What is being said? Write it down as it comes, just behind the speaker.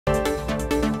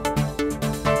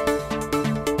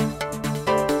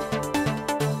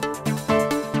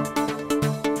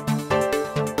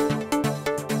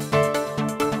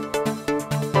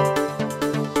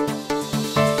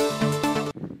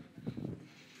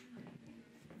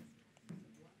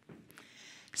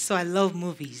So I love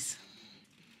movies.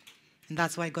 And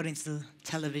that's why I got into the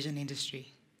television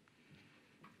industry.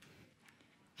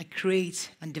 I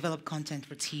create and develop content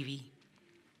for TV.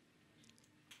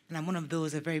 And I'm one of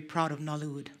those that are very proud of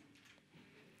Nollywood.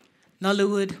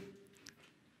 Nollywood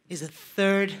is the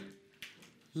third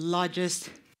largest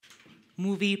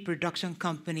movie production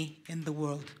company in the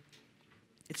world.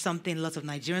 It's something lots of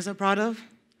Nigerians are proud of,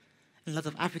 and lots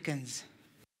of Africans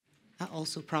are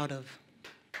also proud of.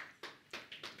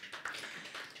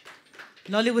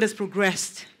 Nollywood has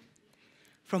progressed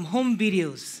from home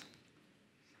videos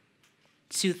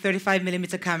to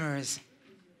 35mm cameras.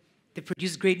 They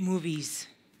produce great movies,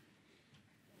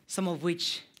 some of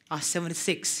which are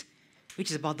 76,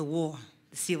 which is about the war,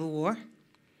 the Civil War.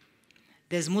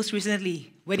 There's most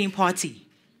recently Wedding Party.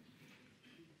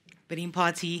 Wedding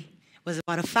Party was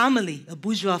about a family, a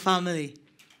bourgeois family,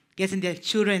 getting their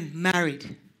children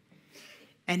married,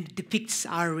 and depicts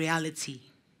our reality.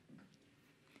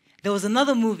 There was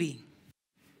another movie.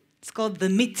 It's called The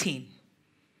Meeting.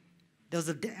 There was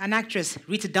an actress,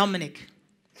 Rita Dominic.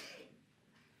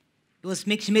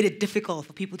 She made it difficult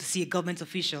for people to see a government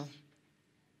official.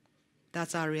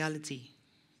 That's our reality.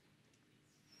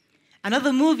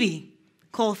 Another movie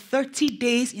called 30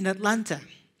 Days in Atlanta.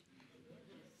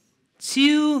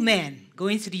 2 men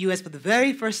going to the US for the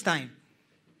very first time.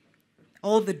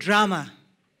 All the drama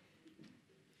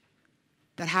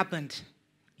that happened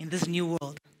in this new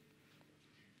world.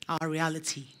 Our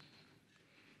reality.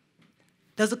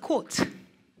 There's a quote,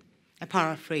 a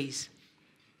paraphrase,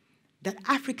 that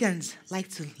Africans like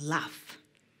to laugh,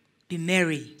 be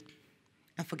merry,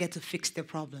 and forget to fix their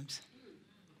problems.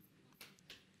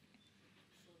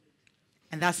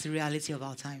 And that's the reality of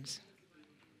our times.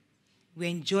 We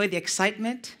enjoy the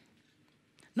excitement.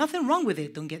 Nothing wrong with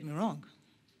it, don't get me wrong.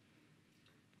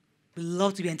 We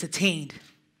love to be entertained.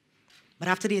 But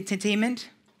after the entertainment,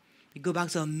 we go back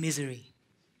to our misery.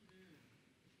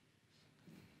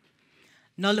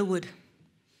 Nollywood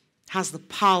has the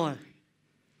power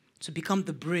to become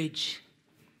the bridge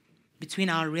between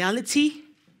our reality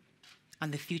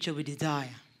and the future we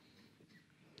desire.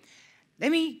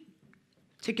 Let me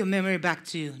take your memory back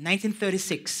to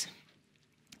 1936.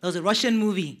 There was a Russian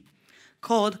movie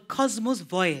called Cosmos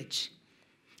Voyage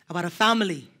about a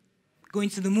family going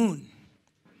to the moon.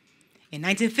 In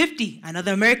 1950,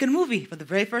 another American movie for the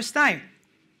very first time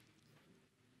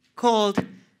called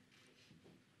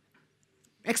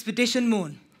Expedition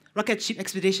Moon, Rocket Ship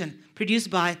Expedition, produced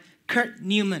by Kurt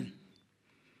Newman.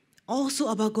 Also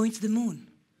about going to the moon.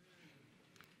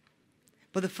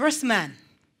 But the first man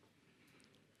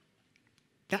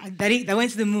that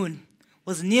went to the moon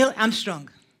was Neil Armstrong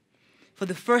for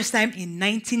the first time in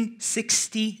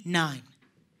 1969.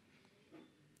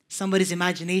 Somebody's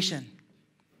imagination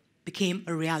became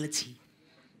a reality.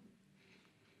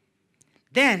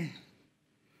 Then,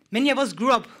 many of us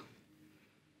grew up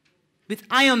with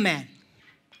Iron Man.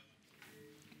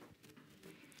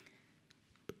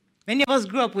 Many of us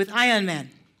grew up with Iron Man.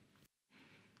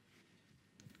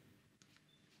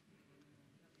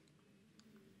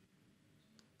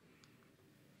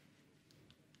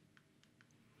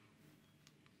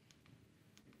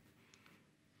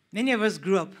 Many of us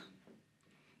grew up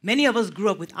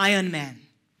with Iron Man.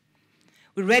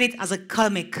 We read it as a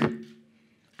comic.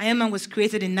 Iron Man was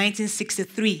created in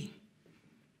 1963.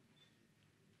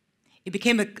 It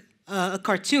became a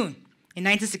cartoon in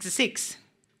 1966.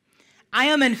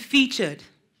 Iron Man featured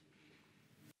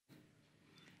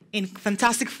in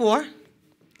Fantastic Four,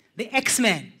 the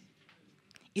X-Men.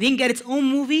 It didn't get its own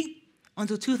movie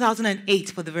until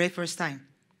 2008 for the very first time.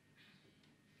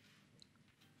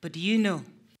 But do you know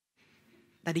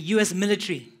that the US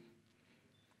military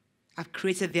have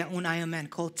created their own Iron Man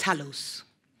called Talos?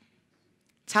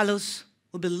 Talos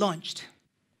will be launched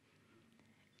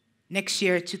next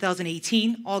year,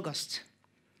 2018, August.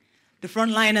 The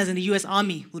frontliners in the US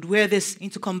Army would wear this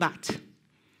into combat.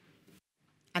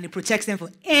 And it protects them from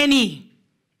any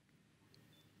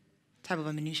type of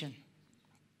ammunition.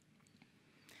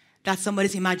 That's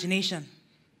somebody's imagination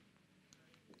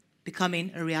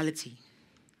becoming a reality.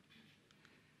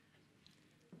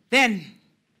 Then,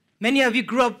 many of you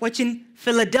grew up watching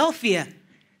Philadelphia.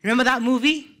 Remember that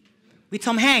movie with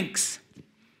Tom Hanks?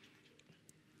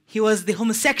 He was the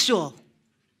homosexual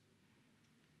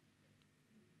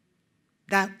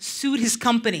that sued his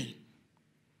company,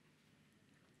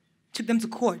 took them to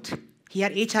court. He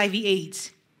had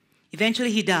HIV/AIDS.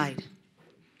 Eventually, he died.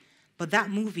 But that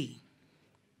movie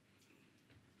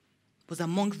was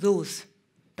among those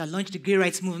that launched the gay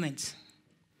rights movement.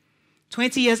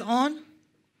 20 years on,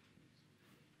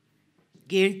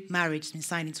 gay marriage has been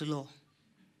signed into law.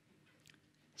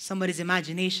 somebody's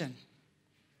imagination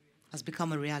has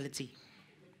become a reality.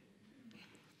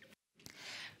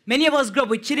 Many of us grew up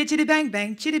with chitty chitty bang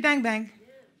bang, chitty bang bang.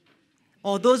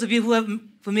 Or those of you who are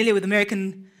familiar with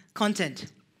American content,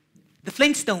 the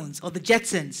Flintstones or the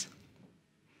Jetsons.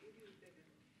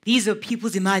 These are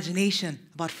people's imagination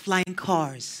about flying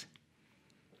cars.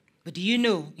 But do you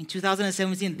know, in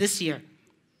 2017, this year,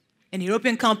 an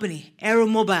European company,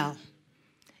 Aeromobile,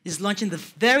 is launching the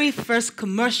very first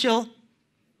commercial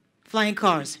flying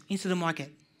cars into the market.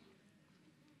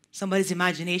 Somebody's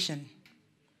imagination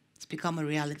has become a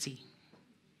reality.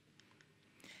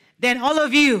 Then all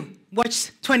of you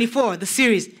watch 24, the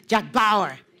series, Jack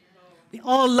Bauer. We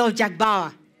all love Jack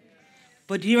Bauer.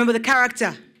 But do you remember the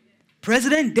character?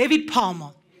 President David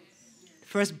Palmer, the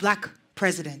first black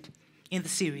president in the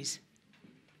series.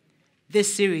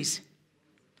 This series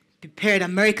prepared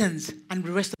Americans and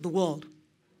the rest of the world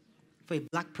for a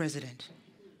black president.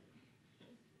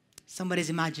 Somebody's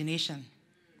imagination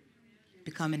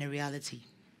becoming a reality.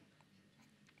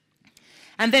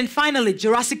 And then finally,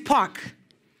 Jurassic Park.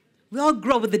 We all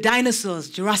grew up with the dinosaurs,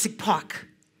 Jurassic Park.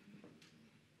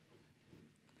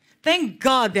 Thank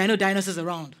God there are no dinosaurs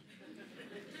around.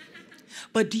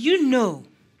 But do you know,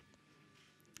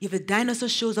 if a dinosaur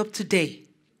shows up today,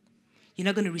 you're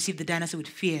not going to receive the dinosaur with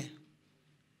fear.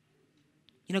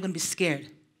 You're not going to be scared.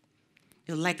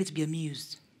 You're likely to be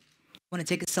amused. You want to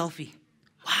take a selfie.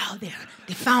 Wow,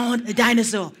 they found a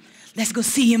dinosaur. Let's go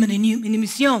see him in the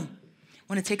museum.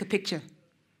 Want to take a picture.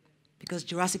 Because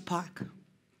Jurassic Park,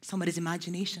 somebody's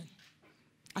imagination,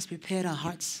 has prepared our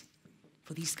hearts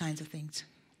for these kinds of things.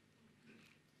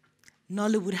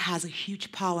 Nollywood has a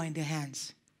huge power in their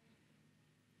hands.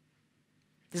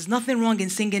 There's nothing wrong in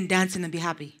singing, dancing, and be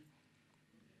happy.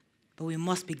 But we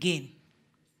must begin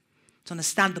to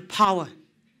understand the power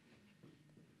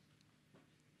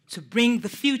to bring the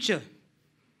future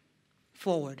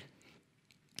forward.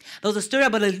 There was a story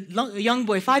about a young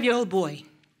boy, 5-year-old boy,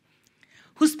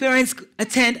 whose parents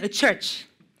attend a church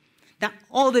that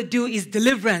all they do is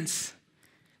deliverance.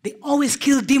 They always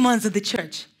kill demons at the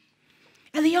church.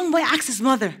 And the young boy asks his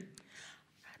mother,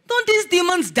 "Don't these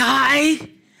demons die?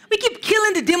 We keep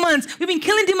killing the demons. We've been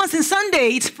killing demons since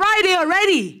Sunday. It's Friday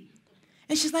already."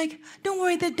 And she's like, "Don't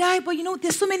worry, they die, but you know,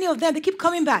 there's so many of them. They keep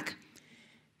coming back."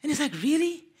 And he's like,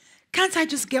 "Really? Can't I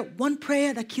just get one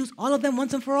prayer that kills all of them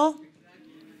once and for all?"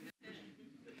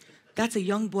 That's a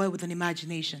young boy with an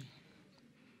imagination.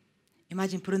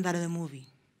 Imagine putting that in a movie,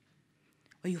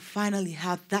 where you finally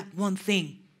have that one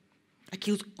thing that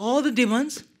kills all the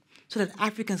demons, so that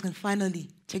Africans can finally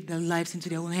take their lives into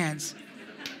their own hands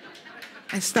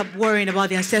and stop worrying about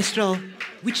the ancestral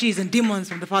witches and demons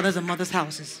from the fathers and mothers'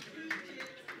 houses.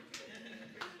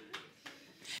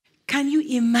 Can you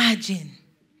imagine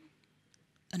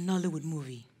a Nollywood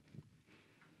movie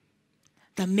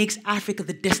that makes Africa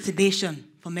the destination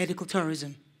for medical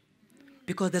tourism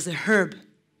because there's a herb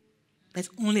that's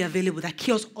only available that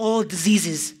cures all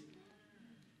diseases?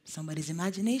 Somebody's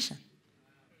imagination.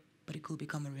 But it could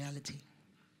become a reality.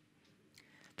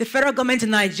 The federal government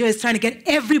in Nigeria is trying to get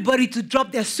everybody to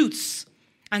drop their suits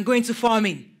and go into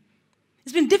farming.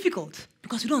 It's been difficult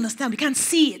because we don't understand. We can't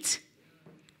see it.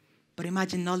 But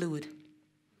imagine Nollywood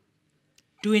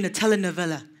doing a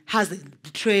telenovela, has the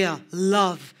betrayal,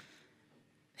 love,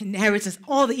 inheritance,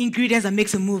 all the ingredients that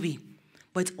makes a movie,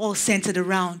 but it's all centered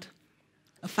around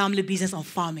a family business on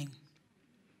farming.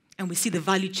 And we see the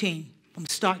value chain from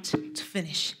start to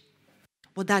finish.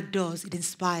 What that does, it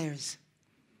inspires.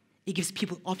 It gives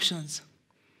people options.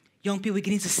 Young people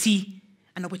beginning to see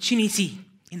an opportunity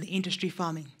in the industry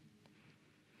farming.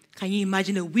 Can you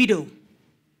imagine a widow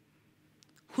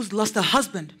who's lost her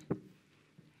husband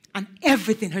and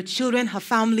everything, her children, her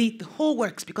family, the whole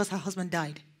works because her husband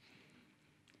died?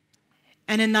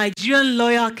 And a Nigerian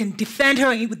lawyer can defend her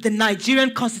with the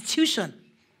Nigerian constitution,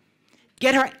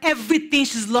 get her everything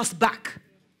she's lost back,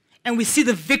 and we see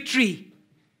the victory.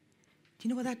 Do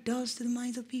you know what that does to the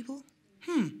minds of people?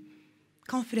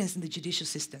 Confidence in the judicial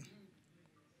system.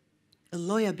 A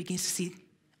lawyer begins to see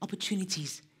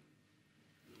opportunities.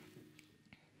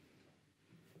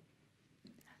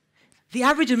 The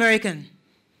average American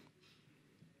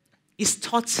is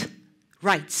taught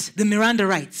rights, the Miranda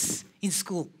rights, in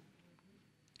school.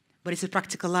 But it's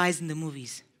practicalized in the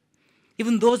movies.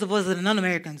 Even those of us that are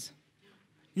non-Americans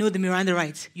know the Miranda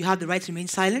rights. You have the right to remain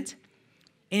silent.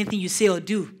 Anything you say or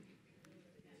do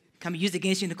can be used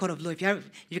against you in the court of law. If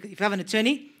you have an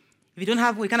attorney, if you don't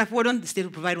have one, you can't afford one, the state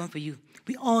will provide one for you.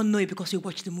 We all know it because we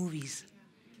watch the movies.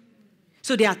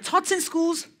 So they are taught in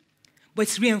schools, but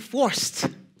it's reinforced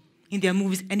in their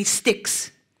movies, and it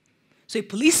sticks. So a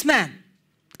policeman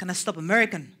cannot stop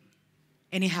American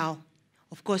Anyhow,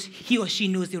 of course, he or she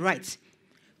knows the rights.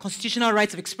 Constitutional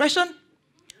rights of expression,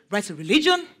 rights of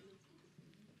religion,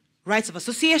 rights of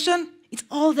association, it's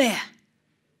all there.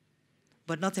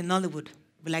 But not in Nollywood.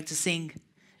 We like to sing,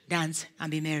 dance,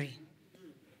 and be merry.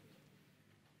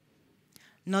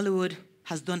 Nollywood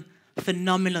has done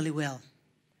phenomenally well.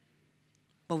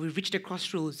 But we've reached a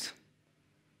crossroads.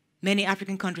 Many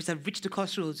African countries have reached the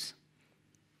crossroads.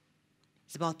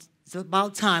 It's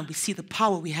about time we see the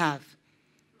power we have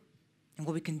and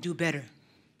what we can do better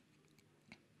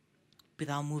with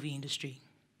our movie industry.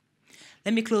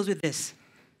 Let me close with this.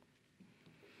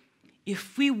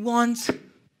 If we want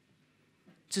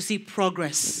to see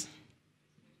progress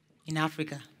in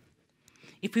Africa,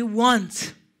 if we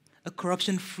want a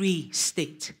corruption-free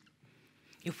state,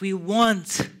 if we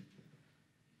want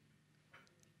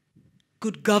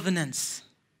good governance,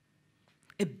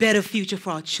 a better future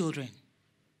for our children,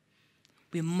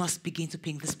 we must begin to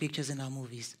paint these pictures in our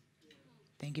movies.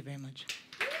 Thank you very much.